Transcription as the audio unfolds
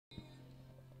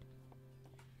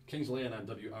Kingsley on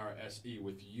WRSE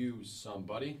with you,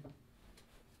 somebody.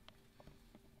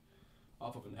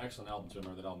 Off of an excellent album, too. I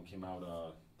remember that album came out,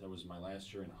 that was my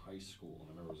last year in high school. And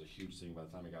I remember it was a huge thing. By the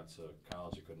time I got to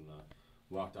college, I couldn't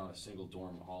walk down a single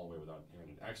dorm hallway without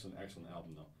hearing it. Excellent, excellent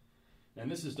album, though. And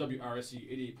this is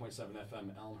WRSE 88.7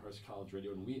 FM, Elmhurst College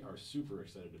Radio, and we are super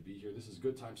excited to be here. This is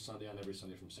Good Times Sunday on every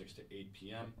Sunday from 6 to 8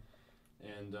 p.m.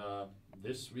 And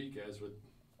this week, as with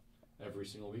every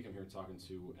single week, I'm here talking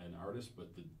to an artist, but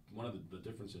one of the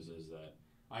differences is that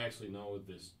I actually know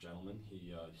this gentleman.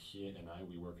 He and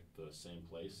we work at the same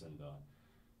place, and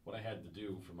what I had to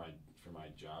do for my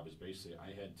job is basically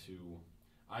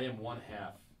I am one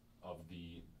half of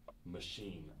the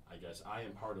machine, I guess. I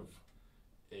am part of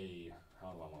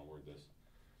how do I want to word this?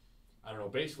 I don't know.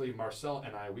 Basically, Marcel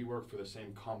and we work for the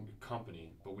same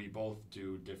company, but we both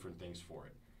do different things for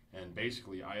it. And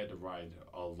basically, I had to ride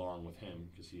along with him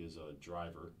because he is a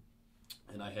driver,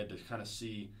 and I had to kind of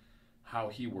see how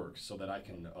he works so that I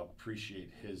can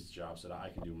appreciate his job, so that I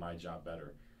can do my job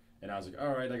better. And I was like, all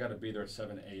right, I got to be there at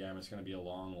 7 a.m. It's going to be a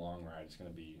long, long ride. It's going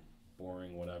to be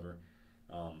boring, whatever.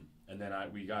 And then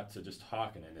we got to just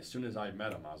talking, and as soon as I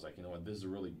met him, I was like, you know what, this is a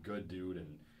really good dude.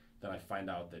 And then I find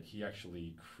out that he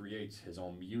actually creates his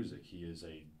own music. He is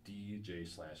a DJ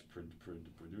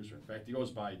 / producer. In fact, he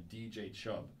goes by DJ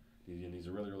Chubbs. And he's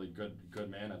a really, really good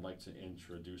man. I'd like to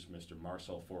introduce Mr.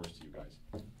 Marcel Forrest to you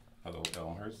guys. Hello,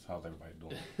 Elmhurst. How's everybody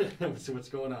doing? So what's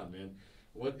going on, man?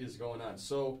 What is going on?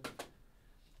 So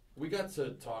we got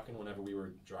to talking whenever we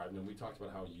were driving, and we talked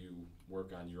about how you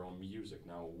work on your own music.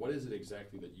 Now, what is it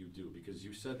exactly that you do? Because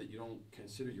you said that you don't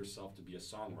consider yourself to be a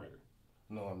songwriter.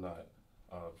 No, I'm not.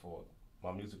 For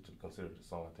my music to be considered a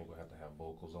song, I think we have to have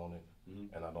vocals on it,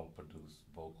 and I don't produce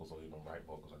vocals or even write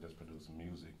vocals. I just produce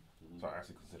music, so I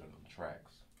actually consider them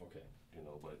tracks. Okay. You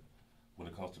know, but when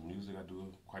it comes to music, I do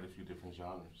quite a few different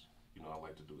genres. You know, I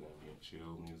like to do ambient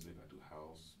chill music. I do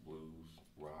house, blues,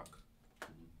 rock,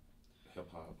 hip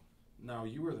hop. Now,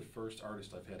 you were the first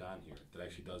artist I've had on here that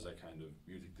actually does that kind of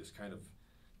music, this kind of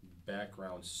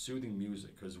background soothing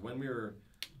music. Because when we were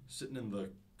sitting in the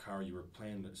car, you were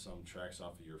playing some tracks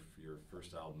off of your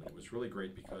first album. It was really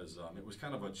great because it was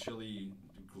kind of a chilly,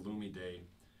 gloomy day,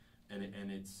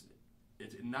 and it's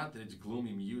not that it's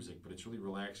gloomy music, but it's really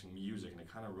relaxing music, and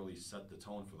it kind of really set the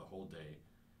tone for the whole day,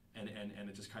 and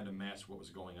it just kind of matched what was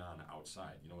going on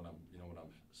outside. You know what I'm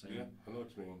saying? Yeah, I know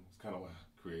what you mean. It's kind of why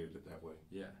I created it that way.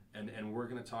 Yeah, and we're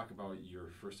gonna talk about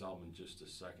your first album in just a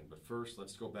second, but first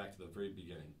let's go back to the very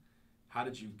beginning. How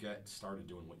did you get started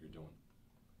doing what you're doing?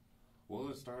 Well,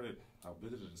 it started, I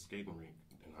visited a skating rink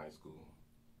in high school,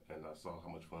 and I saw how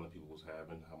much fun the people was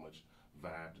having, how much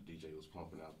vibe the DJ was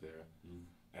pumping out there,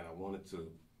 and I wanted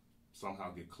to somehow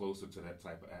get closer to that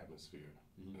type of atmosphere.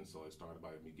 And so it started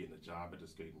by me getting a job at the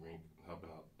skating rink, helping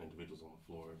out individuals on the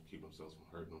floor, keep themselves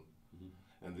from hurting.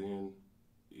 And then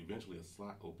eventually a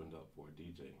slot opened up for a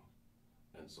DJ.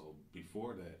 And so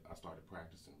before that, I started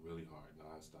practicing really hard,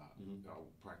 nonstop. I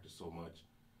would practice so much.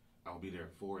 I'll be there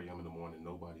at 4 a.m. in the morning,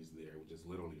 nobody's there. It would just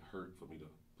literally hurt for me to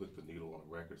put the needle on a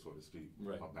record, so to speak.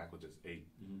 Right. My back would just ache.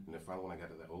 And then finally when I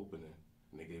got to that opening,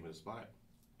 and they gave me the spot,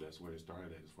 that's where it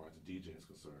started at as far as the DJ is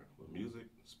concerned. With music,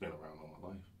 it's been around all my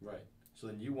life. Right. So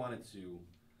then you got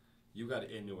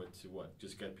into it to what?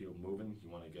 Just get people moving? You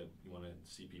want to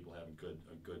see people have a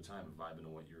good time and vibing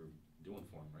on what you're doing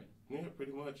for them, right? Yeah,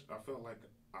 pretty much. I felt like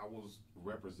I was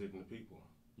representing the people.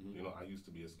 You know, I used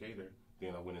to be a skater.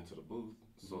 Then I went into the booth,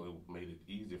 so it made it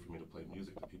easier for me to play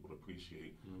music that people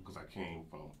appreciate because I came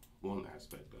from one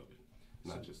aspect of it,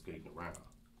 not just skating around.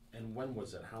 And when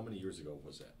was that? How many years ago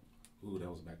was that? Ooh, that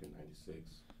was back in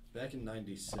 '96. Back in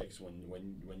 '96,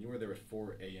 when you were there at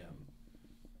 4 a.m.,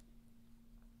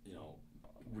 you know,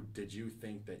 did you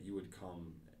think that you would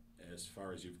come as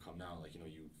far as you've come now? Like, you know,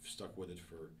 you've stuck with it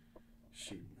for,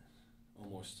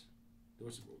 almost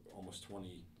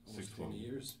 20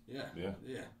 years? Yeah.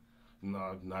 Yeah.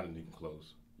 No, not even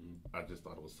close. I just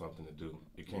thought it was something to do.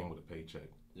 It came with a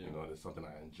paycheck, you know, and it's something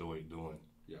I enjoyed doing.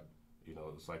 Yeah. You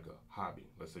know, it's like a hobby.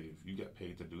 Let's say if you get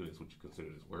paid to do this, would you consider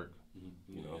this work?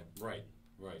 You know? Yeah.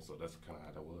 Right. So that's kind of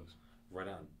how that was. Right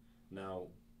on. Now,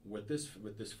 with this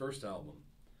first album,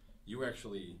 you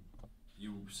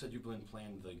said you've been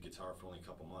playing the guitar for only a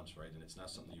couple months, right? And it's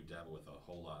not something you dabble with a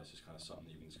whole lot. It's just kind of something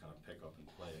that you can just kind of pick up and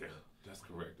play. Yeah, that's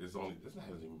correct. This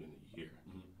hasn't even been a year.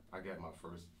 I got my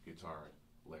first guitar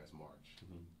last March,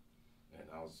 and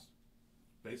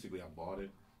I bought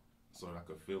it so that I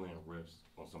could fill in riffs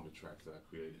on some of the tracks that I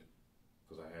created.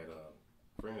 Because I had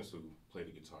friends who play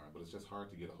the guitar, but it's just hard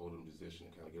to get a hold of a musician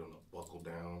and kind of get them to buckle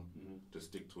down, to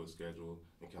stick to a schedule,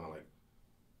 and kind of like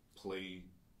play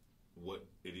what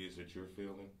it is that you're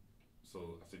feeling.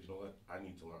 So I said, you know what? I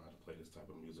need to learn how to play this type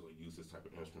of music or use this type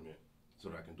of instrument so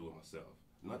that I can do it myself.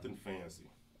 Nothing fancy,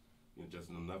 just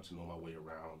enough to know my way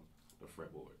around the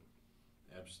fretboard.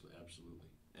 Absolutely, absolutely.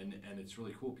 And it's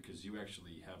really cool because you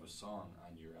actually have a song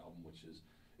on your album, which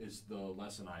is the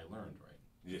lesson I learned, right?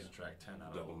 Yeah. It's track 10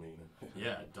 out Double of meaning.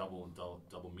 Yeah, double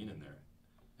meaning there,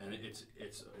 and it's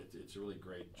a really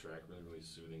great track, really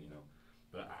soothing,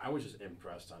 But I was just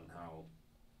impressed on how,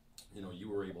 you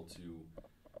were able to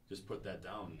just put that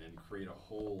down and create a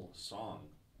whole song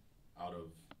out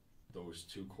of those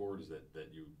two chords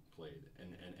that you played,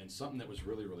 and something that was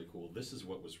really cool. This is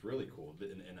what was really cool,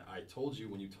 and I told you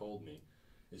when you told me,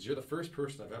 is you're the first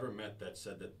person I've ever met that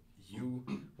said that you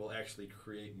will actually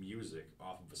create music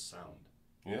off of a sound.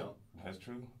 Yeah, that's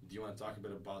true. Do you want to talk a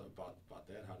bit about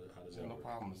that? How does that no work?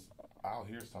 problem. I'll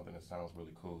hear something that sounds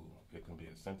really cool. It can be a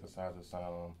synthesizer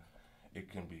sound. It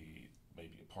can be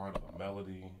maybe a part of a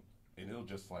melody, and it'll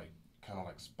just kind of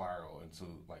spiral into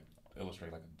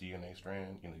illustrate like a DNA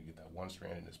strand. You get that one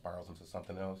strand and it spirals into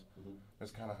something else. Mm-hmm.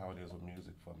 That's kind of how it is with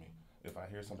music for me. If I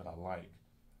hear something I like,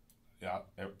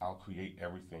 I'll create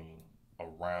everything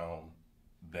around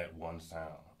that one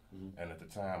sound. Mm-hmm. And at the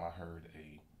time, I heard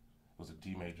it was a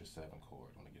D major 7 chord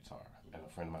on the guitar, mm-hmm. and a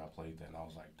friend of mine played that, and I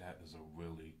was like, that is a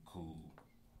really cool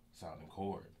sounding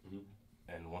chord.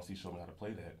 Mm-hmm. And once he showed me how to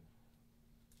play that,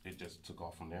 it just took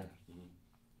off from there. Mm-hmm.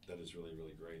 That is really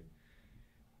great.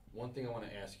 One thing I want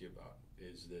to ask you about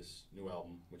is this new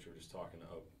album, which we were just talking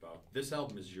about. This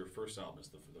album is your first album. It's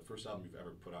the first album you've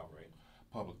ever put out, right?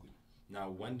 Publicly. Now,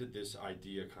 when did this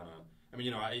idea kind of... I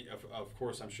mean, of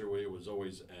course, I'm sure it was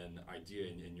always an idea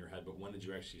in your head, but when did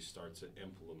you actually start to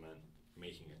implement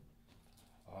making it?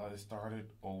 It started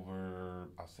over,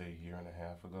 I'll say, a year and a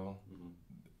half ago. Mm-hmm.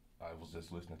 I was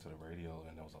just listening to the radio,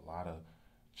 and there was a lot of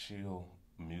chill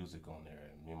music on there,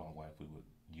 and me and my wife, we would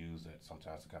use that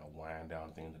sometimes to kind of wind down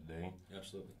at the end of the day.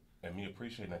 Absolutely. And me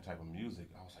appreciating that type of music,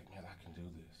 I was like, man, I can do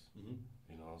this. Mm-hmm.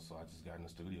 So I just got in the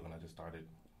studio, and I just started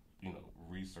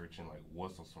researching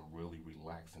what's some really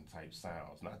relaxing type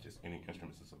sounds, not just any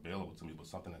instruments that's available to me, but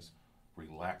something that's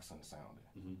relaxing sounding.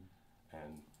 Mm-hmm.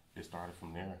 And it started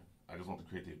from there. I just want to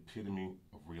create the epitome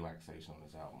of relaxation on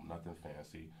this album. Nothing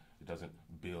fancy. It doesn't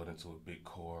build into a big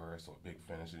chorus or a big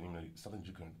finish. Something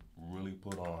you can really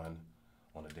put on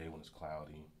a day when it's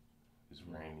cloudy, it's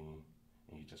rainy,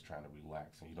 and you're just trying to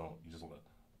relax, and you just want to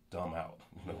dumb out,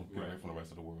 get away from the rest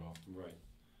of the world. Right.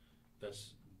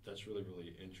 That's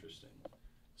really interesting.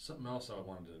 Something else I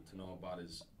wanted to know about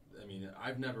is, I mean,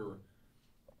 I've never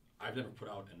put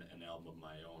out an album of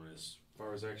my own as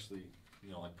far as actually,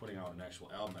 putting out an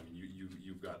actual album. I mean,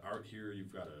 you've got art here,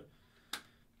 you've got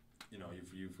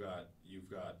you've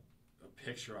got a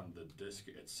picture on the disc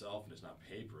itself, and it's not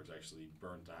paper, it's actually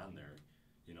burnt on there.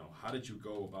 How did you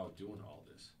go about doing all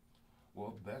this?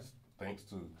 Well, that's thanks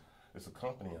to, it's a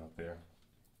company out there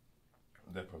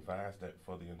that provides that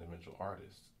for the individual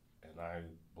artists. And I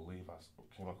believe I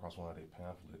came across one of their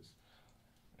pamphlets,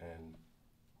 and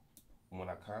when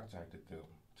I contacted them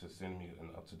to send me an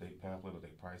up-to-date pamphlet of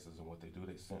their prices and what they do,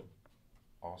 they sent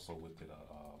also with it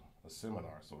a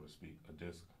seminar, so to speak, a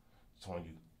disc showing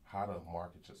you how to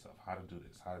market yourself, how to do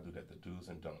this, how to do that, the do's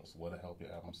and don'ts, what to help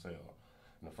your album sell.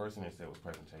 And the first thing they said was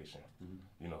presentation.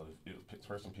 Mm-hmm. If a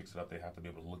person picks it up, they have to be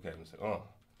able to look at it and say, oh,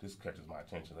 this catches my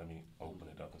attention, let me open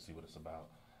it up and see what it's about.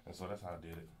 And so that's how I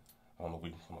did it. I don't know if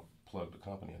we want to plug the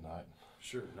company or not.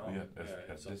 Sure, no. Yeah,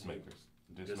 that's Discmakers.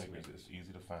 Discmakers is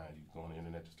easy to find. You go on the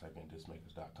internet, just type in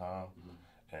discmakers.com,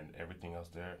 mm-hmm. and everything else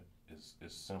there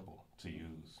is simple to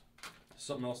use.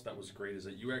 Something else that was great is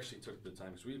that you actually took the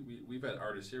time, because we've had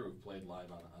artists here who've played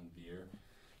live on the air.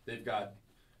 They've got,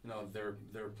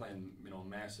 they're playing,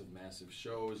 massive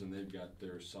shows, and they've got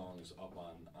their songs up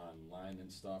online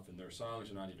and stuff, and their songs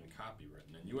are not even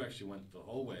copywritten. And you actually went the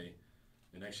whole way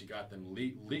and actually got them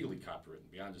legally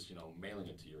copywritten beyond just, mailing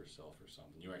it to yourself or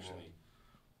something. You actually...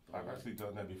 I've actually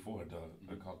done that before.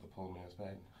 They call it the poor man's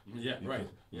patent. Yeah, you right.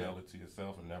 Mail it to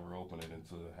yourself and never open it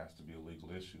until it has to be a legal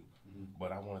issue. Mm-hmm.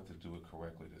 But I wanted to do it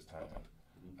correctly this time.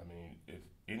 Mm-hmm. I mean, if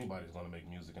anybody's going to make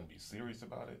music and be serious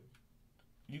about it,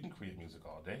 you can create music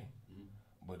all day. Mm-hmm.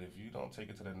 But if you don't take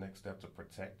it to the next step to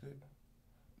protect it,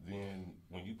 then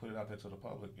when you put it out there to the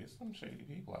public, it's some shady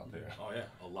people out there. Oh yeah,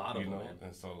 a lot of them.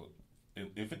 And so,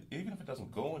 even if it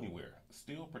doesn't go anywhere,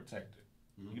 still protect it.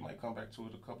 Mm-hmm. You might come back to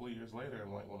it a couple of years later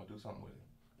and might want to do something with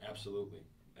it. Absolutely.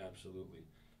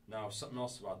 Now, something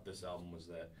else about this album was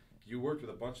that you worked with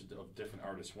a bunch of different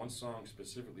artists. One song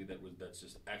specifically that's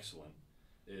just excellent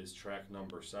is track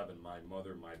number 7, "My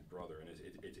Mother, My Brother," and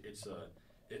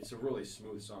it's a really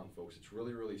smooth song, folks. It's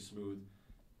really smooth,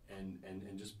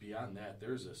 and just beyond that,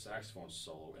 there's a saxophone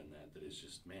solo in that is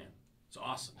just, man, it's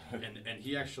awesome. and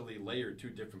he actually layered 2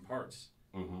 different parts.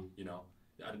 Mm-hmm. You know,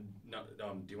 do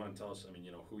you want to tell us? I mean,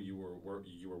 you know, who you were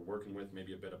working with,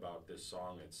 maybe a bit about this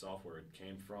song itself, where it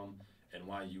came from, and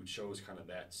why you chose kind of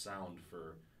that sound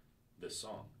for this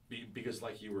song. Because,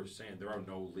 like you were saying, there are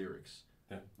no lyrics.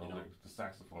 Yeah, no lyrics. The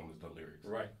saxophone is the lyrics.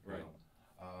 Right, right. You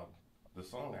know? The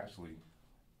song actually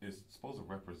is supposed to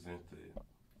represent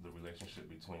the relationship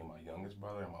between my youngest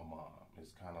brother and my mom.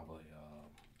 It's kind of a,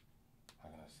 how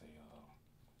can I say,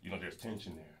 you know, there's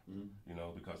tension there, you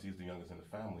know, because he's the youngest in the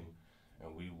family,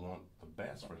 and we want the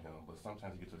best for him, but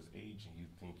sometimes you get to this age and you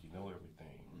think you know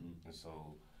everything. And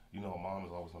so, you know, mom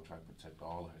is always going to try to protect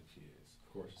all of her kids.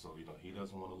 Of course. So, you know, he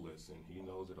doesn't want to listen. He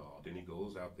knows it all. Then he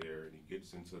goes out there and he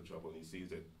gets into trouble, and he sees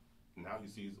that, now he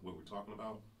sees what we're talking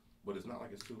about, but it's not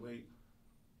like it's too late,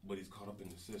 but he's caught up in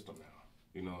the system now.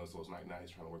 You know, and so it's like now he's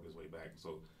trying to work his way back.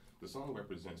 So the song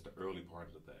represents the early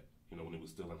part of that, you know, when he was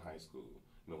still in high school,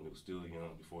 you know, when he was still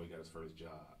young, before he got his first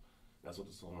job. That's what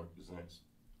the song represents.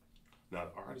 Now,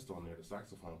 the artist on there, the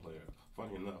saxophone player,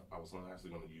 funny enough, I was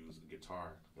actually going to use a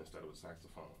guitar instead of a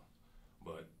saxophone.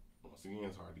 But once again,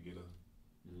 it's hard to get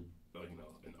you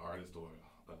know, an artist or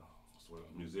sort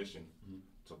of a musician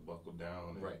to buckle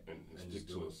down and stick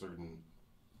to a certain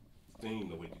theme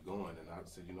the way you're going. And I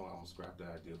said, you know, I'm going to scrap the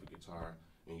idea of a guitar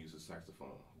and use a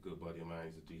saxophone. A good buddy of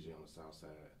mine, he's a DJ on the South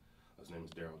Side. His name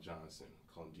is Daryl Johnson.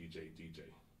 Call him DJ.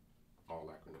 All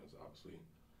acronyms, obviously.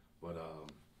 But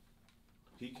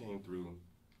he came through.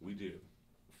 We did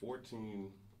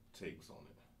 14 takes on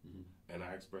it. And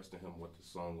I expressed to him what the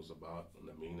song was about and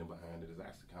the meaning behind it. It's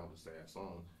actually kind of a sad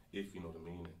song if you know the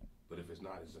meaning. But if it's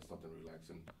not, it's just something to relax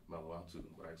and mellow out to.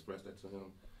 But I expressed that to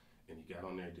him, and he got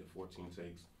on there, did 14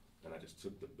 takes, and I just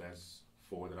took the best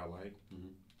 4 that I liked,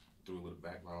 threw a little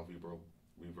background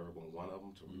reverb on one of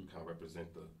them to kind of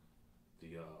represent the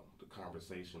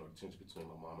conversation or tension between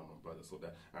my mom and my brother. So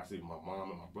that actually my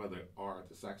mom and my brother are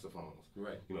the saxophones.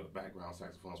 Right. You know, the background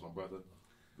saxophone's my brother.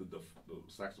 The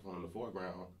saxophone in the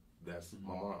foreground, that's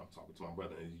my mom talking to my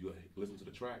brother. And you listen to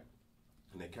the track,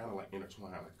 and they kind of like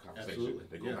intertwine like a conversation. Absolutely.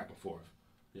 They go back and forth.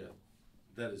 Yeah,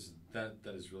 that is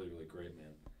really, really great,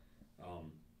 man.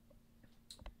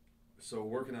 So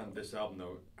working on this album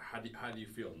though, how do you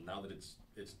feel now that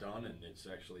it's done and it's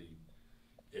actually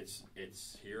it's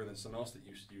here? And then something else that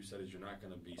you said is you're not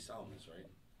going to be selling this, right?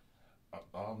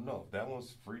 No, that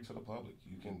one's free to the public.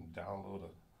 You can download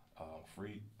a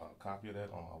free copy of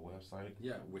that on my website.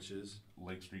 Yeah, which is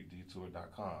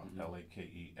LakeStreetDetour.com.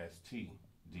 LakeStreetDetour.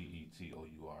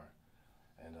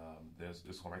 And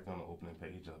it's right there on the opening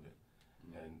page of it.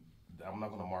 And I'm not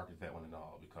going to market that one at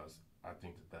all because I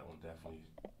think that one definitely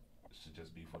should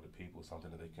just be for the people, something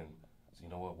that they can, so you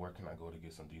know what, where can I go to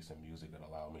get some decent music that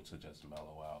allow me to just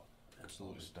mellow out, or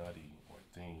study, or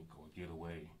think, or get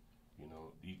away, you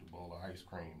know, eat a bowl of ice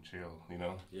cream, chill, you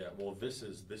know? Yeah, well, this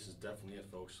is definitely it,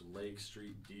 folks. Lake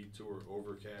Street Detour,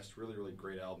 Overcast, really, really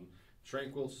great album.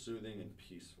 Tranquil, soothing, and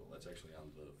peaceful. That's actually on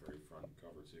the very front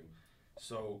cover, too.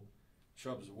 So,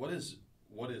 Chubbs, what is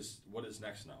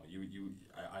next now?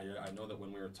 I know that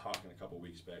when we were talking a couple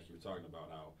weeks back, you were talking about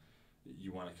how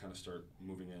you want to kind of start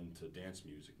moving into dance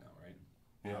music now, right?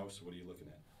 Yeah. So what are you looking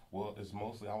at? Well, it's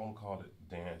mostly, I won't call it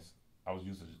dance. I was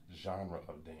using the genre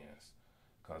of dance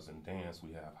because in dance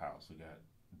we have house, we got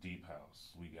deep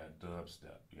house, we got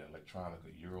dubstep, we got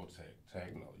electronica, Eurotech,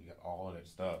 techno, you got all of that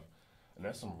stuff. And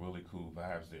there's some really cool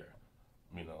vibes there,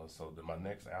 you know. So my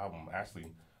next album,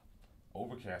 actually,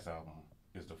 Overcast album,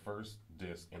 is the first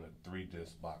disc in a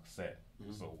 3-disc box set.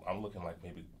 So I'm looking like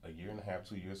maybe a year and a half,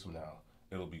 2 years from now,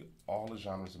 it'll be all the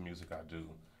genres of music I do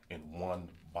in one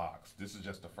box. This is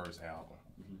just the first album.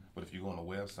 But if you go on the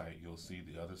website, you'll see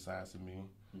the other sides of me.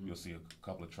 You'll see a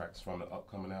couple of tracks from the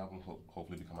upcoming album,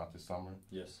 hopefully to come out this summer.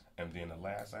 Yes. And then the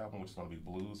last album, which is going to be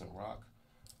blues and rock,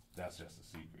 that's just a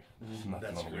secret. There's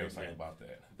nothing on the website about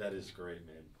that. That is great,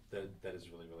 man. That is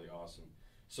really, really awesome.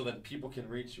 So then people can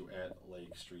reach you at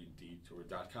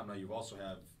LakeStreetDetour.com. Now you're also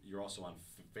on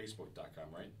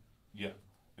Facebook.com, right? Yeah,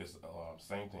 it's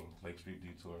same thing. Lake Street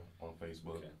Detour on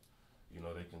Facebook. Okay. You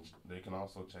know, they can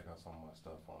also check out some of my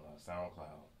stuff on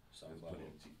SoundCloud. Just put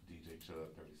in DJ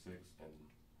Chubb 36, and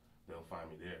they'll find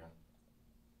me there.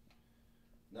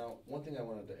 Now, one thing I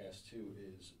wanted to ask too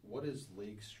is, what is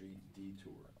Lake Street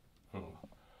Detour?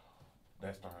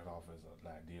 That started off as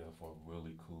an idea for a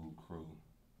really cool crew.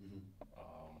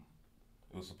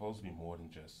 It was supposed to be more than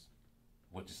just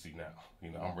what you see now.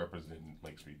 You know, I'm representing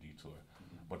Lake Street Detour,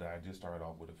 but the idea started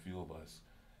off with a few of us,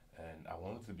 and I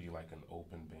wanted to be like an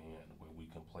open band where we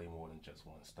can play more than just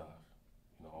one stuff.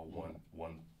 You know, or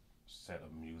one set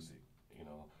of music. You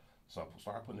know, So I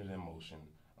started putting it in motion.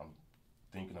 I'm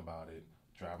thinking about it.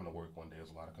 Driving to work one day, there's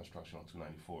a lot of construction on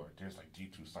 294. There's like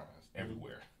D2 signs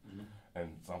everywhere.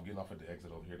 And so I'm getting off at the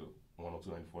exit over here to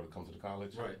 10294 to come to the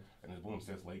college. Right. And this boom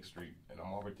says Lake Street. And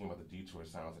I'm already thinking about the detour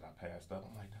sounds that I passed up.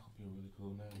 I'm like, that would be a really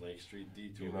cool name. Lake Street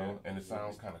Detour. You know, and it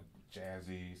sounds kind of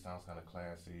jazzy, sounds kind of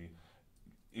classy.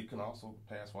 It can also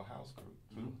pass for a house group,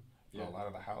 too. You know, a lot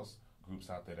of the house groups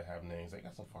out there that have names, they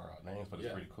got some far out names, but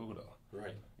it's pretty cool, though.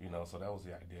 Right. You know, so that was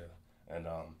the idea. And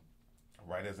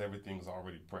right as everything's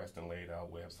already pressed and laid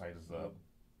out, website is up,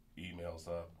 emails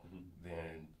up,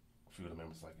 then a few of the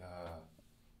members like,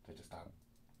 they just stopped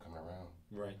coming around.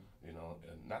 Right. You know,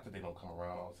 and not that they don't come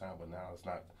around all the time, but now it's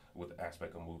not with the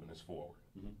aspect of moving this forward.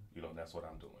 You know, and that's what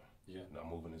I'm doing. Yeah. You know, I'm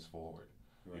moving this forward.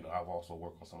 Right. You know, I've also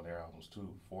worked on some of their albums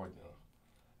too for them.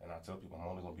 And I tell people I'm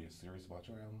only going to be as serious about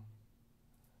your album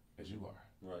as you are.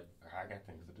 Right. I got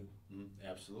things to do.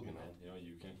 Absolutely, You know. man. You know,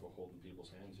 you can't go holding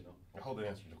people's hands, you know. I hope that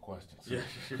answered your questions. Yeah,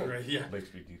 right, yeah. Lake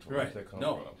Street Detour. Right. Where's that come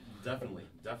No, from? definitely.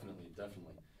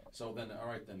 So then, all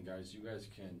right then, guys, you guys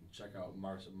can check out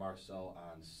Marcel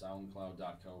on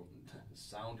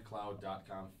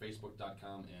SoundCloud.com,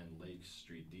 Facebook.com, and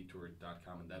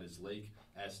LakeStreetDetour.com, and that is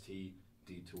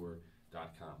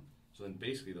LakeStDetour.com. So then,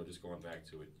 basically, though, just going back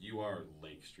to it, you are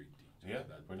Lake Street Detour. Yeah,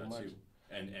 pretty much. You.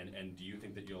 And do you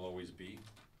think that you'll always be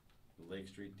Lake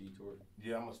Street Detour?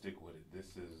 Yeah, I'm going to stick with it.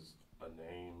 This is a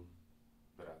name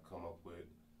that I've come up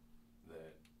with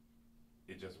that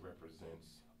it just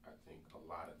represents, I think, a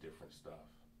lot of different stuff.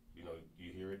 You know,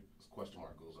 you hear it, question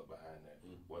mark goes up behind that.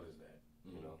 What is that?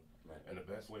 You know? Right. And the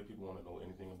best way people want to know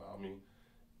anything about me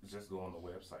is just go on the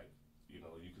website. You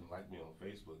know, you can like me on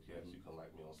Facebook, yes, you can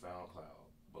like me on SoundCloud,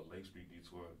 but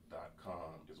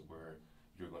LakeStreetDetour.com is where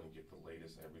you're going to get the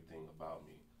latest everything about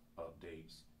me,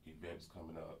 updates, events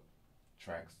coming up,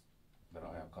 tracks that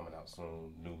I'll have coming out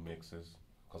soon, new mixes,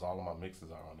 because all of my mixes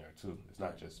are on there too. It's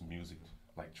not just music,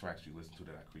 like tracks you listen to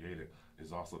that I created.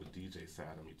 There's also the DJ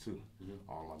side of me too.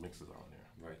 All my mixes are on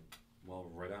there. Right. Well,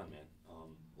 right on, man.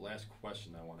 Last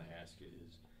question I want to ask you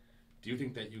is, do you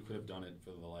think that you could have done it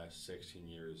for the last 16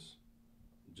 years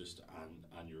just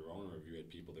on your own, or have you had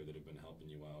people there that have been helping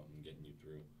you out and getting you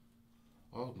through?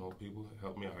 Oh, no, people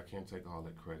help me out. I can't take all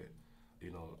that credit.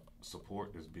 You know,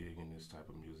 support is big in this type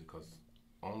of music because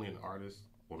only an artist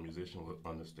or musician will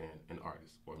understand an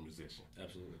artist or a musician.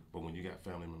 Absolutely. But when you got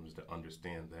family members that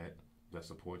understand that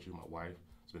support you, my wife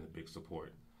has been a big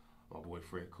support. My boy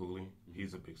Fred Cooley,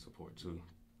 he's a big support too.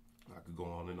 I could go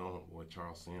on and on. Boy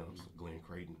Charles Sims, Glenn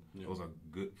Creighton. Those are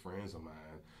good friends of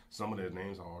mine. Some of their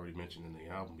names I already mentioned in the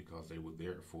album because they were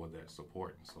there for that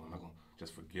support. So I'm not going to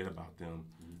just forget about them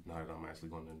now that I'm actually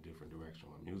going in a different direction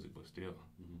with my music. But still,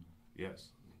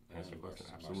 yes, answer your question.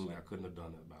 Absolutely. I couldn't have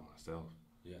done that by myself.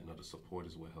 Yeah. You know, the support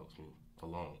is what helps me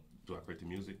alone. Do I create the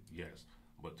music? Yes.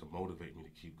 But to motivate me to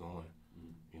keep going,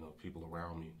 you know, people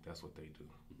around me, that's what they do.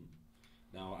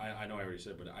 Now, I know I already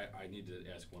said, but I need to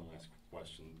ask one last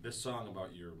question. This song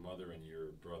about your mother and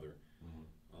your brother,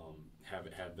 have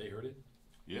they heard it?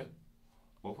 Yeah,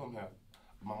 both of them have.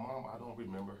 My mom, I don't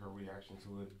remember her reaction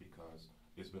to it because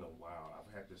it's been a while.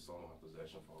 I've had this song in my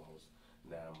possession for almost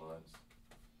 9 months,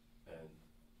 and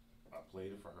I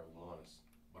played it for her once,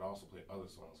 but I also played other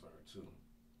songs for her too,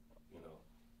 you know,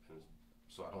 and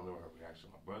so I don't remember her reaction.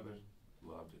 My brother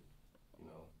loved it, you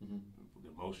know,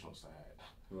 the emotional side,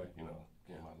 right? You know,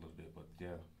 came out a little bit, but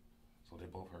yeah, so they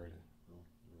both heard it.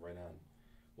 Right on.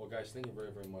 Well, guys, thank you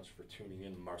very, very much for tuning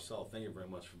in. Marcel, thank you very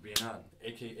much for being on,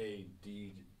 a.k.a.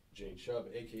 DJ Chubb,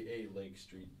 a.k.a. Lake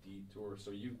Street Detour.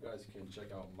 So you guys can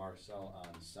check out Marcel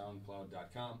on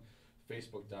SoundCloud.com,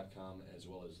 Facebook.com, as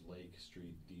well as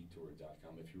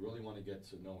LakeStreetDetour.com. If you really want to get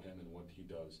to know him and what he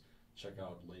does, check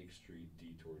out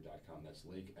LakeStreetDetour.com. That's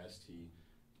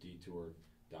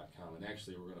LakeStDetour.com. And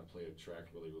actually, we're going to play a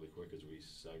track really, really quick as we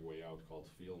segue out called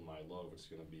Feel My Love. It's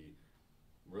going to be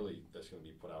that's going to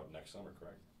be put out next summer,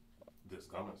 correct? This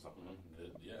coming summer.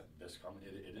 Yeah, this coming.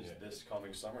 It is this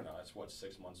coming summer now. It's what,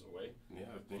 6 months away?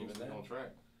 Yeah, if things stay on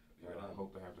track. Right on. I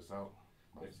hope to have this out.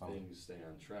 If things stay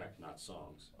on track, not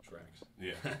songs, tracks.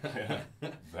 Yeah,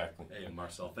 exactly. Hey,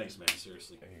 Marcel, thanks, man.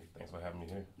 Seriously. Hey, thanks for having me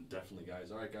here. Definitely,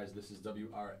 guys. All right, guys, this is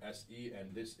WRSE,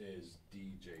 and this is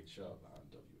DJ Chubb on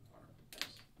WRSE.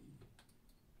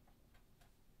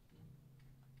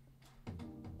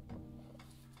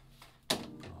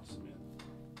 Awesome, man.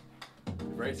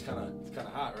 Right? It's kind of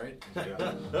hot, right?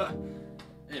 Yeah.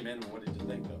 Hey, man, what did you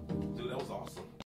think, though? Dude, that was awesome.